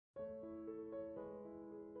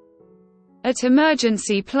At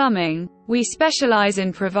Emergency Plumbing, we specialize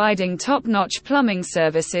in providing top-notch plumbing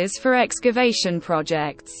services for excavation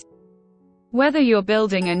projects. Whether you're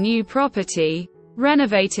building a new property,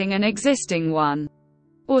 renovating an existing one,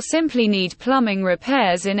 or simply need plumbing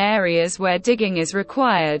repairs in areas where digging is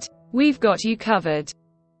required, we've got you covered.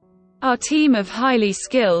 Our team of highly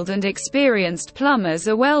skilled and experienced plumbers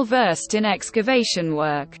are well versed in excavation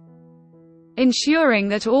work, ensuring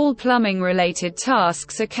that all plumbing-related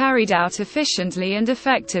tasks are carried out efficiently and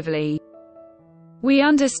effectively. We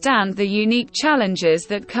understand the unique challenges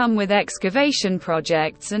that come with excavation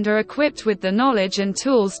projects and are equipped with the knowledge and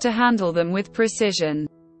tools to handle them with precision.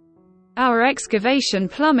 Our excavation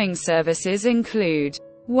plumbing services include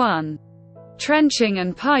 1. Trenching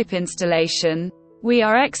and pipe installation. We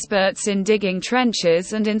are experts in digging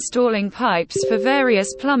trenches and installing pipes for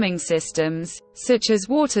various plumbing systems, such as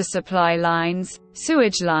water supply lines,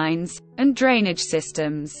 sewage lines, and drainage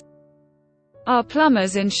systems. Our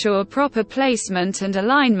plumbers ensure proper placement and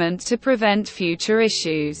alignment to prevent future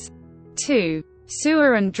issues. 2.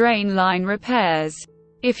 Sewer and drain line repairs.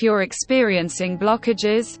 If you're experiencing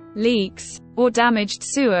blockages, leaks, or damaged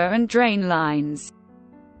sewer and drain lines,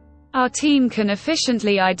 our team can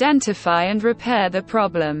efficiently identify and repair the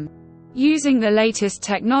problem. Using the latest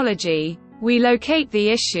technology, we locate the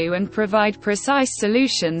issue and provide precise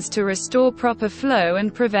solutions to restore proper flow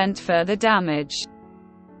and prevent further damage.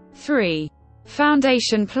 3.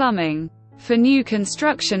 Foundation plumbing. For new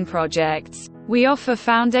construction projects, we offer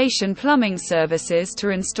foundation plumbing services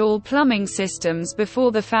to install plumbing systems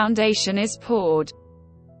before the foundation is poured.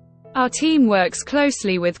 Our team works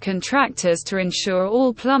closely with contractors to ensure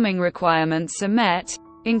all plumbing requirements are met,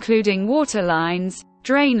 including water lines,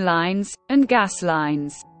 drain lines, and gas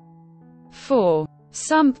lines. 4.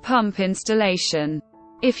 Sump pump installation.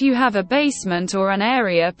 If you have a basement or an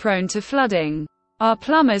area prone to flooding, our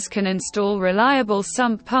plumbers can install reliable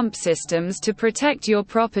sump pump systems to protect your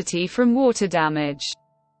property from water damage.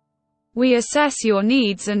 We assess your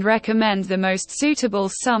needs and recommend the most suitable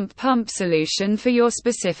sump pump solution for your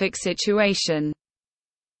specific situation.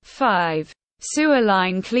 5. Sewer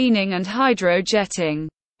line cleaning and hydro-jetting.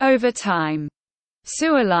 Over time,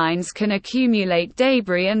 sewer lines can accumulate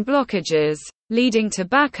debris and blockages, leading to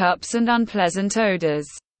backups and unpleasant odors.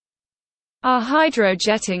 Our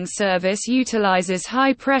hydro-jetting service utilizes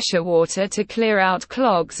high-pressure water to clear out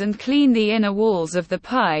clogs and clean the inner walls of the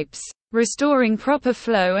pipes, restoring proper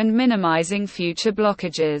flow and minimizing future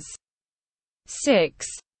blockages. 6.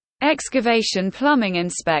 Excavation plumbing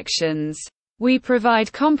inspections. We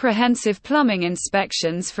provide comprehensive plumbing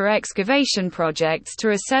inspections for excavation projects to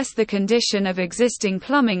assess the condition of existing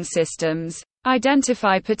plumbing systems,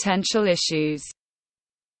 identify potential issues,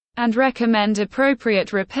 and recommend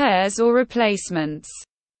appropriate repairs or replacements.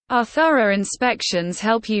 Our thorough inspections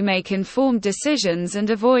help you make informed decisions and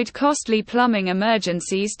avoid costly plumbing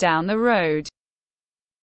emergencies down the road.